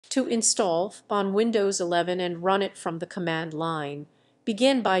To install on Windows 11 and run it from the command line,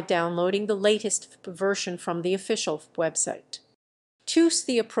 begin by downloading the latest version from the official website. Choose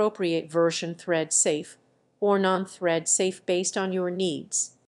the appropriate version, thread safe or non-thread safe, based on your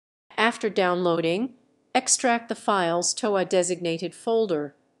needs. After downloading, extract the files to a designated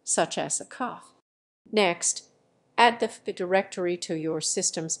folder, such as a COF. Next, add the directory to your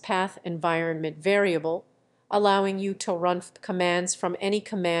system's path environment variable, allowing you to run commands from any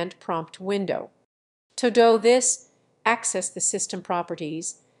command prompt window. To do this, access the system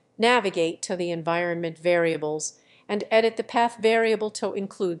properties, navigate to the environment variables, and edit the path variable to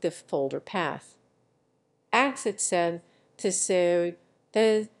include the folder path. Exit said to say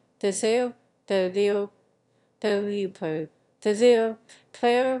the zero the zero the zero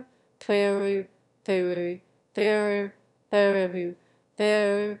player player player player player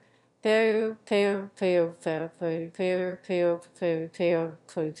player player player player player player player player player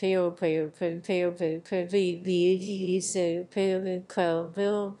player player player player the player cloud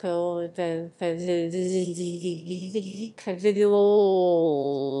bill bill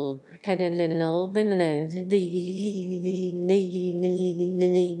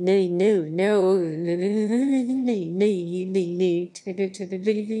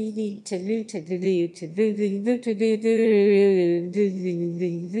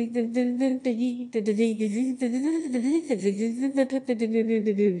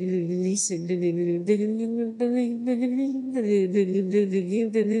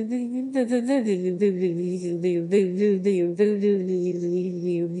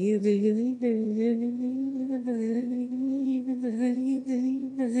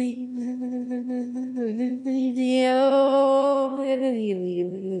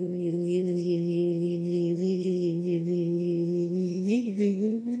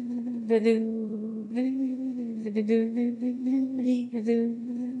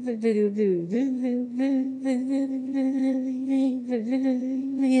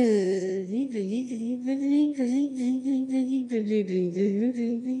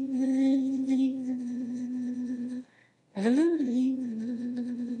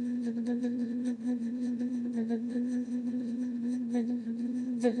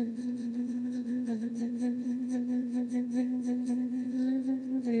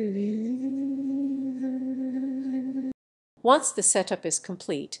Once the setup is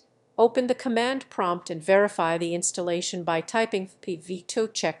complete, open the command prompt and verify the installation by typing pv to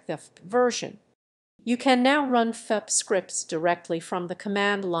check the version. You can now run FEP scripts directly from the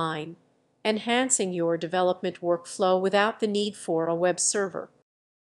command line, enhancing your development workflow without the need for a web server.